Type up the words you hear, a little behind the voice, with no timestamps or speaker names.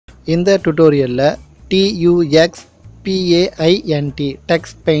இந்த டுட்டோரியலில் TUXPAINT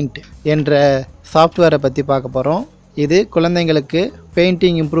text paint என்ற சாஃப்ட்வேரை பற்றி பார்க்க போகிறோம். இது குழந்தைங்களுக்கு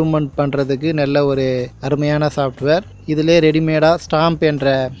பெயிண்டிங் இம்ப்ரூவ்மெண்ட் பண்ணுறதுக்கு நல்ல ஒரு அருமையான சாஃப்ட்வேர். இதிலே ரெடிமேடாக ஸ்டாம்ப் என்ற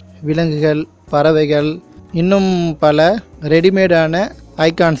விலங்குகள், பறவைகள், இன்னும் பல ரெடிமேடான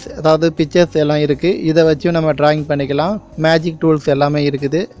ஐகான்ஸ், அதாவது பிக்சர்ஸ் எல்லாம் இருக்குது. இதை வச்சு நம்ம டிராயிங் பண்ணிக்கலாம். மேஜிக் டூல்ஸ் எல்லாமே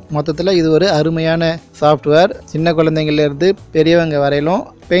இருக்குது. மொத்தத்தில் இது ஒரு அருமையான சாஃப்ட்வேர். சின்ன குழந்தைங்கள்லேருந்து பெரியவங்க வரையிலும்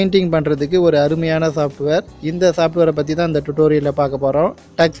பெயிண்டிங் பண்ணுறதுக்கு ஒரு அருமையான சாஃப்ட்வேர். இந்த சாஃப்ட்வேரை பற்றி தான் இந்த டுட்டோரியலில் பார்க்க போகிறோம்.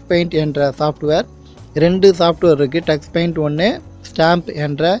 டெக்ஸ்ட் பெயிண்ட் என்ற சாஃப்ட்வேர். 2 சாஃப்ட்வேர் இருக்குது. டெக்ஸ்ட் பெயிண்ட் 1, ஸ்டாம்ப்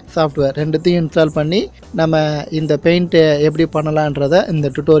என்ற சாஃப்ட்வேர். ரெண்டுத்தையும் இன்ஸ்டால் பண்ணி நம்ம இந்த பெயிண்ட்டை எப்படி பண்ணலான்றதை இந்த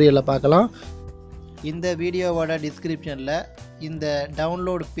டுட்டோரியலில் பார்க்கலாம். இந்த வீடியோவோட டிஸ்கிரிப்ஷனில் இந்த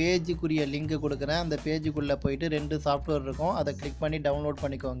டவுன்லோட் பேஜுக்குரிய லிங்க் கொடுக்குறேன். அந்த பேஜுக்குள்ளே போயிட்டு 2 சாஃப்ட்வேர் இருக்கும். அதை கிளிக் பண்ணி டவுன்லோட்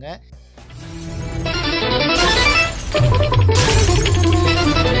பண்ணிக்கோங்க.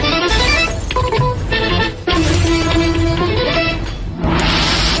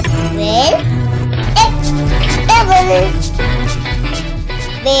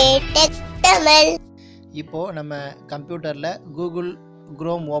 இப்போது நம்ம கம்ப்யூட்டரில் கூகுள்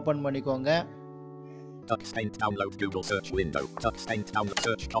குரோம் ஓப்பன் பண்ணிக்கோங்க. TuxPaint download Google search window. TuxPaint download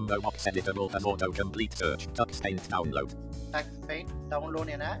search combo box editable and auto complete search. TuxPaint download. TuxPaint download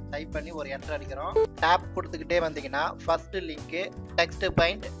என டைப் பண்ணி ஒரு என்டர் அடிக்கிறோம். டாப் கொடுத்துக்கிட்டே வந்தீங்கன்னா first link text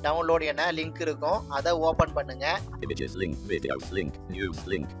paint download என லிங்க் இருக்கும். அதை ஓபன் பண்ணுங்க. Images link, videos link, news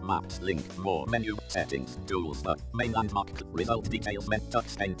link, maps link, more menu, settings, tools, main landmark, result details,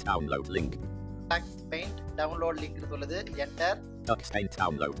 TuxPaint download link. TuxPaint download link சொல்லுது. Enter. TuxPaint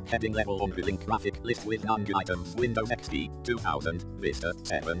download heading level 1 link graphic list with 9 items Windows XP 2000 Vista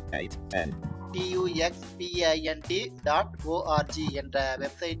 7 8 10 TUXPAINT.org என்ற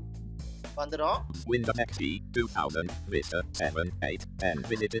website வந்துரும். Windows XP 2000 Vista 7 8 10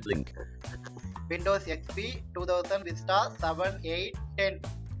 visited link. Windows XP 2000 Vista 7 8 10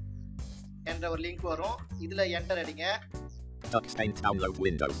 என்ற ஒரு link வரும். இதுல enter அடிங்க. TuxPaint download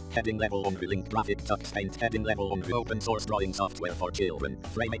Windows heading level 1 link graphic TuxPaint heading level 1 open source drawing software for children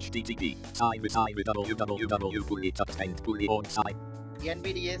frame http www.tuxpaint.org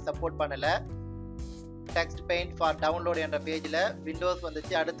NVDA support பண்ணல. Text paint for download என்ற பேஜ்ல Windows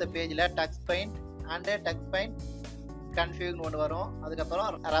வந்துச்சு. அடுத்த பேஜ்ல text paint and text paint கன்ஃபியூக்னு ஒன்று வரும். அதுக்கப்புறம்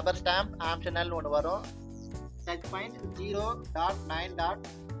rubber stamp optional ஒன்று வரும். டெக்ஸ்ட் பெயிண்ட்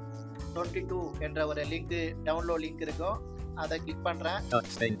 0.9.22 என்ற ஒரு லிங்க் டவுன்லோட் லிங்க் இருக்கும். அதை கிளிக் பண்றேன்.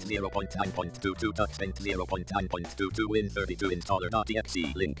 TuxPaint 0.9.22 TuxPaint 0.9.22 Win32 installer.exe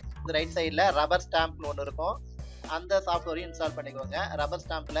link. இந்த ரைட் சைடுல ரப்பர் ஸ்டாம்ப்னு ஒன்று இருக்கும். அந்த சாஃப்ட்வேரையும் இன்ஸ்டால் பண்ணிக்கோங்க. ரப்பர்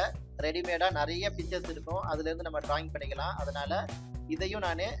ஸ்டாம்ப்ல ரெடிமேடா நிறைய பிக்சர்ஸ் இருக்கும். அதுல இருந்து நம்ம டிராயிங் பண்ணிக்கலாம். அதனால இதையும்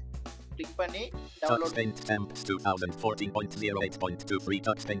நான் கிளிக் பண்ணி download. TuxPaint Stamps 2014.08.23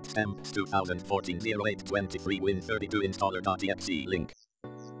 TuxPaint Stamps 2014-08-23 Win32 installer.exe link.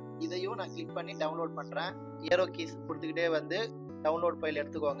 இதையும் நான் கிளிக் பண்ணி டவுன்லோட் பண்றேன். ஏரோ கீஸ் கொடுத்துக்கிட்டே வந்து டவுன்லோட் ஃபைல்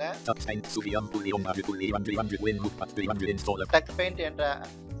எடுத்துக்கோங்க. TuxPaint installer. TuxPaint என்ற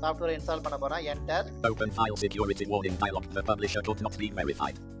சாஃப்ட்வேரை இன்ஸ்டால் பண்ண போறேன். Enter. Open file security warning dialog. The publisher could not be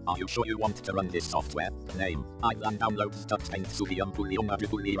verified. Are you sure you want to run this software? Name. Island downloads TuxPaint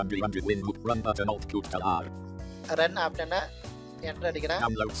Winbook run button alt R. Run ஆப்ஷனை enter அடிக்கிறேன்.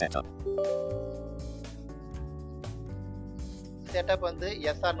 Download setup. Setup வந்து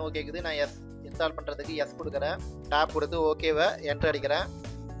S R no கேக்குது. நான் S install பண்றதுக்கு S கொடுக்குறேன். Top கொடுத்து ஓகேவை enter அடிக்கிறேன்.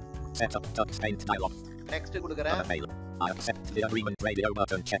 Setup TuxPaint dialog. Next கொடுக்குறேன். I accept the agreement radio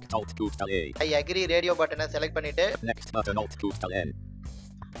button checked alt A. I agree radio பட்டனை செலக்ட் பண்ணிட்டு next button alt N.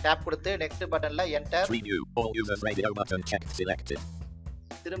 Top கொடுத்து next பட்டன்ல enter. Preview all users radio button checked selected.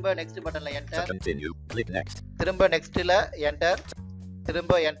 திரும்ப next பட்டன்ல enter. Continue click next. திரும்ப நெக்ஸ்ட்ல enter.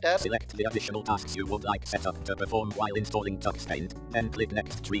 திரும்ப enter. Select the additional tasks you would like set up to perform while installing TuxPaint. Then click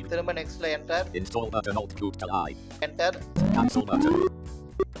next. திரும்ப நெக்ஸ்ட்ல enter. Install button alt I. Enter. Cancel button.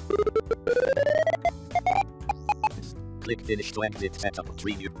 Click finish to exit setup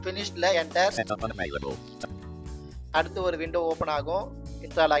preview. Finishedல enter. Setup unavailable. அடுத்து ஒரு window open ஆகும்.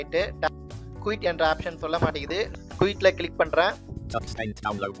 Install ஆயிட்டு quit என்ற option சொல்ல மாட்டேங்குது. குயிட்ல click பண்றேன். TuxPaint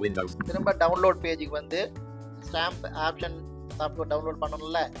download Windows. திரும்ப டவுன்லோட் பேஜுக்கு வந்து ஸ்டாம்ப் ஆப்ஷன் சாஃப்ட்வேர் டவுன்லோட்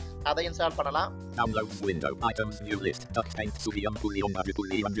பண்ணணும்ல, அதை இன்ஸ்டால் பண்ணலாம். Downloads window items new list TuxPaint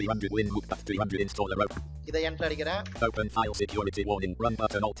Winbook 300 installer. இதை என்டர் அடிக்கிறேன். Open file security warning run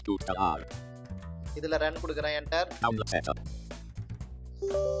button alt R. இதுல ரன் கொடுக்குறேன். Enter. Download setup.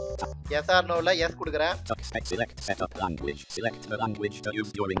 yes or no ல yes கொடுக்குறேன். Select setup language. Select the language to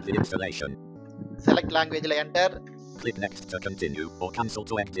use during the installation. Select language ல enter. Click next to continue or cancel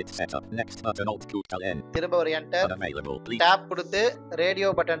to exit setup. Next button Alt Ctrl N. திரும்ப ஒரு enter. Unavailable. Please. Tab கொடுத்து radio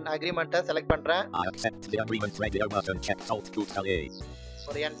button அக்ரிமெண்ட்டை select பண்றேன். I accept the agreement radio button checked Alt Ctrl A.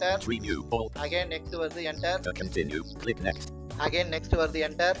 ஒரு enter. Preview all. Again next வருது enter. To continue. Click next. Again next வருது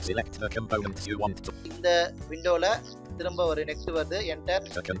enter. Select the components you want to. இந்த விண்டோல திரும்ப ஒரு next வருது enter.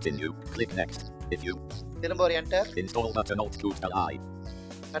 To continue. Click next. If you. திரும்ப ஒரு enter. Install button Alt Ctrl I.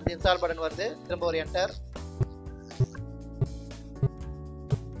 அடுத்து install button வருது திரும்ப ஒரு enter.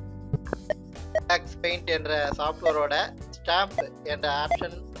 டெக்ஸ்ட் பெயிண்ட் என்ற சாஃப்ட்வேரோட ஸ்டாம்ப் என்ற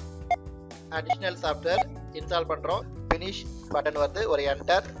ஆப்ஷன் அடிஷனல் சாஃப்ட்வேர் இன்ஸ்டால் பண்றோம். ஃபினிஷ் பட்டன் வருது ஒரு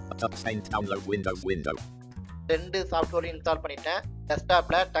enter. Text Paint download window. ரெண்டு சாஃப்ட்வேரையும் இன்ஸ்டால் பண்ணிட்டேன்.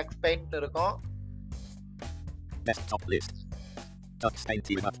 டெஸ்க்டாப்ல டெக்ஸ்ட் பெயிண்ட் இருக்கும். Desktop list. Text Paint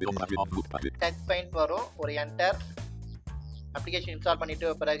text paint வரும் ஒரு enter. அப்ளிகேஷன் இன்ஸ்டால் பண்ணிட்டு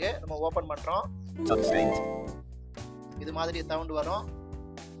பிறகு நம்ம ஓபன் பண்றோம். Text Paint. இது மாதிரி சவுண்ட் வரும்.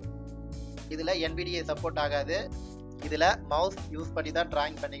 இதுல NVDA சப்போர்ட் ஆகாது. இதுல மவுஸ் யூஸ் பண்ணி தான்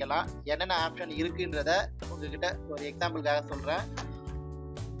டிராயிங் பண்ணிக்கலாம். என்னென்ன ஆப்ஷன் இருக்குன்றத உங்ககிட்ட ஒரு எக்ஸாம்பிளுக்காக சொல்றேன்.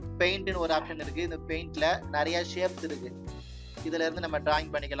 பெயிண்ட்னு ஒரு ஆப்ஷன் இருக்கு. இந்த பெயிண்ட்ல நிறைய ஷேப்ஸ் இருக்கு. இதுல இருந்து நம்ம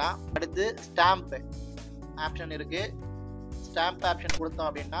டிராயிங் பண்ணிக்கலாம். அடுத்து ஸ்டாம்ப் ஆப்ஷன் இருக்கு. ஸ்டாம்ப் ஆப்ஷன் கொடுத்தோம்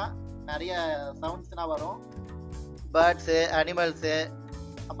அப்படின்னா நிறைய சவுண்ட்ஸ்லாம் வரும். பேர்ட்ஸு, அனிமல்ஸு,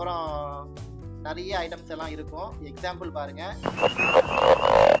 அப்புறம் நிறைய ஐட்டம்ஸ் எல்லாம் இருக்கும். எக்ஸாம்பிள் பாருங்க.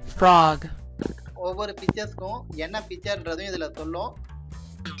 Frog. ஒவ்வொரு பிக்சர்ஸ்க்கும் என்ன பிக்சர்ன்றதும் இதுல சொல்லும்.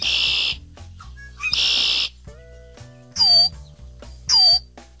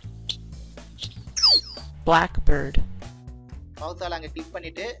 Blackbird. மவுஸால அங்க கிளிக்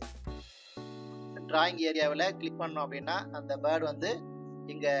பண்ணிட்டு டிராயிங் ஏரியாவில் கிளிக் பண்ணோம் அப்படின்னா அந்த பேர்டு வந்து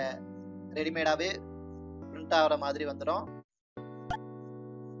இங்க ரெடிமேடாவே பிரிண்ட் ஆகிற மாதிரி வந்துடும்.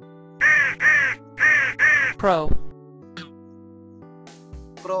 Crow.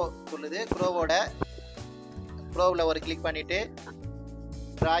 க்ரோ சொல்லுது. க்ரோவில் ஒரு கிளிக் பண்ணிட்டு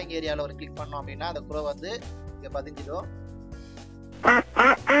டிராயிங் ஏரியாவில் ஒரு கிளிக் பண்ணோம் அப்படின்னா அந்த க்ரோ வந்து இங்க பதிஞ்சிடும்.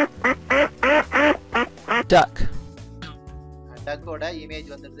 Duck. டக்கோட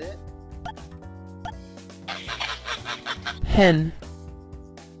இமேஜ் வந்துடுது. Hen.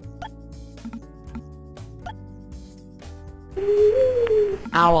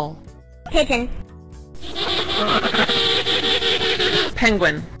 Owl. Pigeon.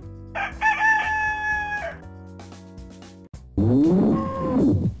 Penguin.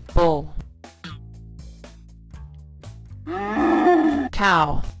 Bull. Cow.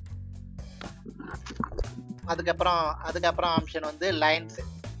 அதுக்கப்புறம் ஆப்ஷன் வந்து லைன்ஸ்,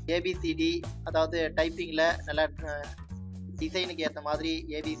 ABCD, அதாவது டைப்பிங்கில் நல்லா டிசைனுக்கு ஏற்ற மாதிரி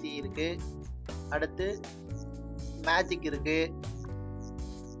ABC இருக்கு. அடுத்து மேஜிக் இருக்கு,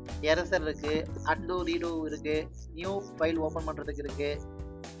 எரசர் இருக்கு, அன்டு ரீடு இருக்கு, நியூ ஃபைல் ஓப்பன் பண்ணுறதுக்கு இருக்கு,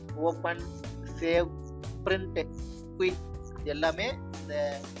 ஓப்பன், சேவ், பிரிண்ட், குயிக் எல்லாமே இந்த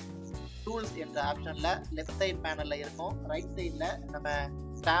டூல்ஸ் என்ற ஆப்ஷனில் லெஃப்ட் சைட் பேனலில் இருக்கும். ரைட் சைடில் நம்ம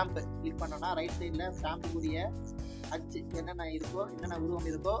ஸ்டாம்ப் கிளிக் பண்ணோம்னா ரைட் சைடில் ஸ்டாம்புக்குரிய அச்சு என்னென்ன உருவம்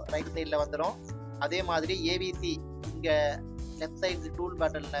இருக்கோ ரைட் சைடில் வந்துடும். அதே மாதிரி ABC இங்கே லெஃப்ட் சைடு டூல்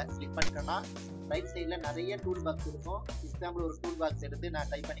பட்டனில் கிளிக் பண்ணிட்டோம்னா ரைட் சைடில் நிறைய டூல் பாக்ஸ் இருக்கும். எக்ஸாம்பிள் ஒரு டூல் பாக்ஸ் எடுத்து நான்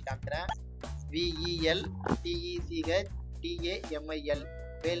டைப் பண்ணி காமிக்கிறேன். VELTECHTAMIL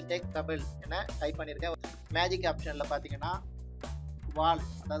வேல்டெக் தமிழ் என டைப் பண்ணியிருக்கேன். மேஜிக் ஆப்ஷனில் பார்த்தீங்கன்னா வால்,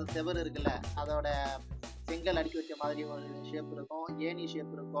 அதாவது செவர் இருக்குல்ல, அதோட செங்கல் அடுக்கி வச்ச மாதிரி ஒரு ஷேப் இருக்கும், ஏணி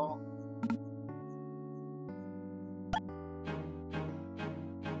ஷேப் இருக்கும்.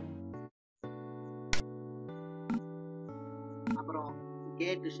 அப்புறம்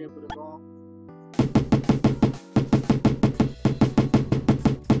கேட் ஷேப் இருக்கும்.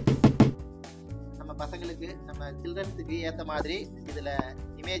 நம்ம பசங்களுக்கு, நம்ம சில்ட்ரன்ஸுக்கு ஏற்ற மாதிரி இதில்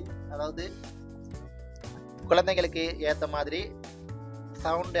இமேஜ், அதாவது குழந்தைங்களுக்கு ஏற்ற மாதிரி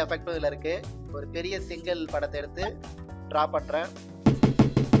சவுண்ட் எஃபெக்டும் இதில் இருக்கு. ஒரு பெரிய சிங்கிள் படத்தை எடுத்து ட்ரா பண்ணுறேன்.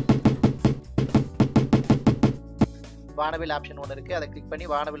 வானவில் ஆப்ஷன் ஒன்று இருக்கு, அதை கிளிக் பண்ணி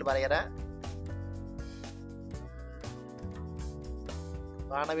வானவில் வரைகிறேன்.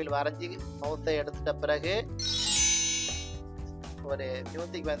 வானவில் வரைஞ்சி மவுஸை எடுத்துட்ட பிறகு ஒரு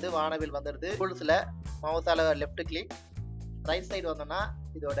மியூசிக் வந்து வானவில் வந்துடுது. டூல்ஸில் மவுஸால் லெஃப்ட் கிளிக், ரைட் சைடு வந்தோம்னா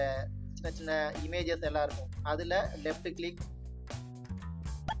இதோட சின்ன சின்ன இமேஜஸ் எல்லாம் இருக்கும். அதில் லெஃப்ட் கிளிக்,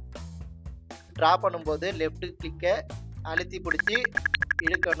 ட்ரா பண்ணும்போது லெஃப்ட் கிளிக்கை அழுத்தி பிடிச்சி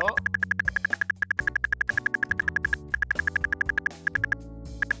இழுக்கணும்.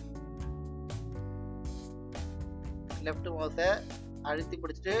 லெஃப்ட் மவுஸை அழுத்தி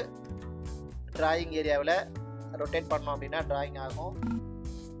பிடிச்சிட்டு டிராயிங் ஏரியாவில் ரொட்டேட் பண்ணோம் அப்படின்னா டிராயிங் ஆகும்.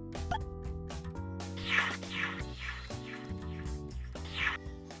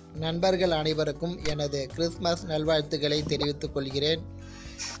 நண்பர்கள் அனைவருக்கும் எனது கிறிஸ்மஸ் நல்வாழ்த்துக்களை தெரிவித்துக் கொள்கிறேன்.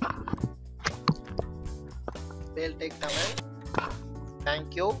 வேல்டெக் தமிழ்,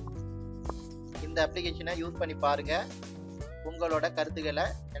 தேங்க்யூ. இந்த அப்ளிகேஷனை யூஸ் பண்ணி பாருங்க. உங்களோட கருத்துக்களை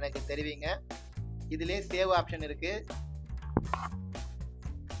எனக்கு தெரிவிங்க. இதிலே சேவ் ஆப்ஷன் இருக்கு.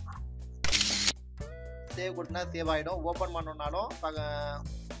 சேவ் கொடுத்தா சேவ் ஆகிடும். ஓப்பன் பண்ணணுன்னாலும்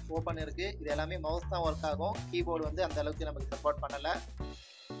ஓப்பன் இருக்கு. இது எல்லாமே மவுஸ் தான் ஒர்க் ஆகும். கீபோர்டு வந்து அந்த அளவுக்கு நமக்கு சப்போர்ட் பண்ணலை.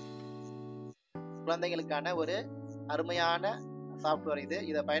 குழந்தைகளுக்கான ஒரு அருமையான சாஃப்ட்வேர் இது.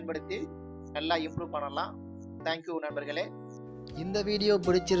 இதை பயன்படுத்தி நல்லா இம்ப்ரூவ் பண்ணலாம். தேங்க்யூ நண்பர்களே. இந்த வீடியோ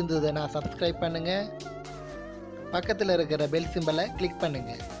பிடிச்சிருந்ததுன்னா சப்ஸ்கிரைப் பண்ணுங்க. பக்கத்தில் இருக்கிற பெல் சிம்பலை கிளிக்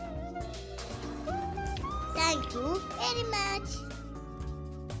பண்ணுங்க. Thank you very much.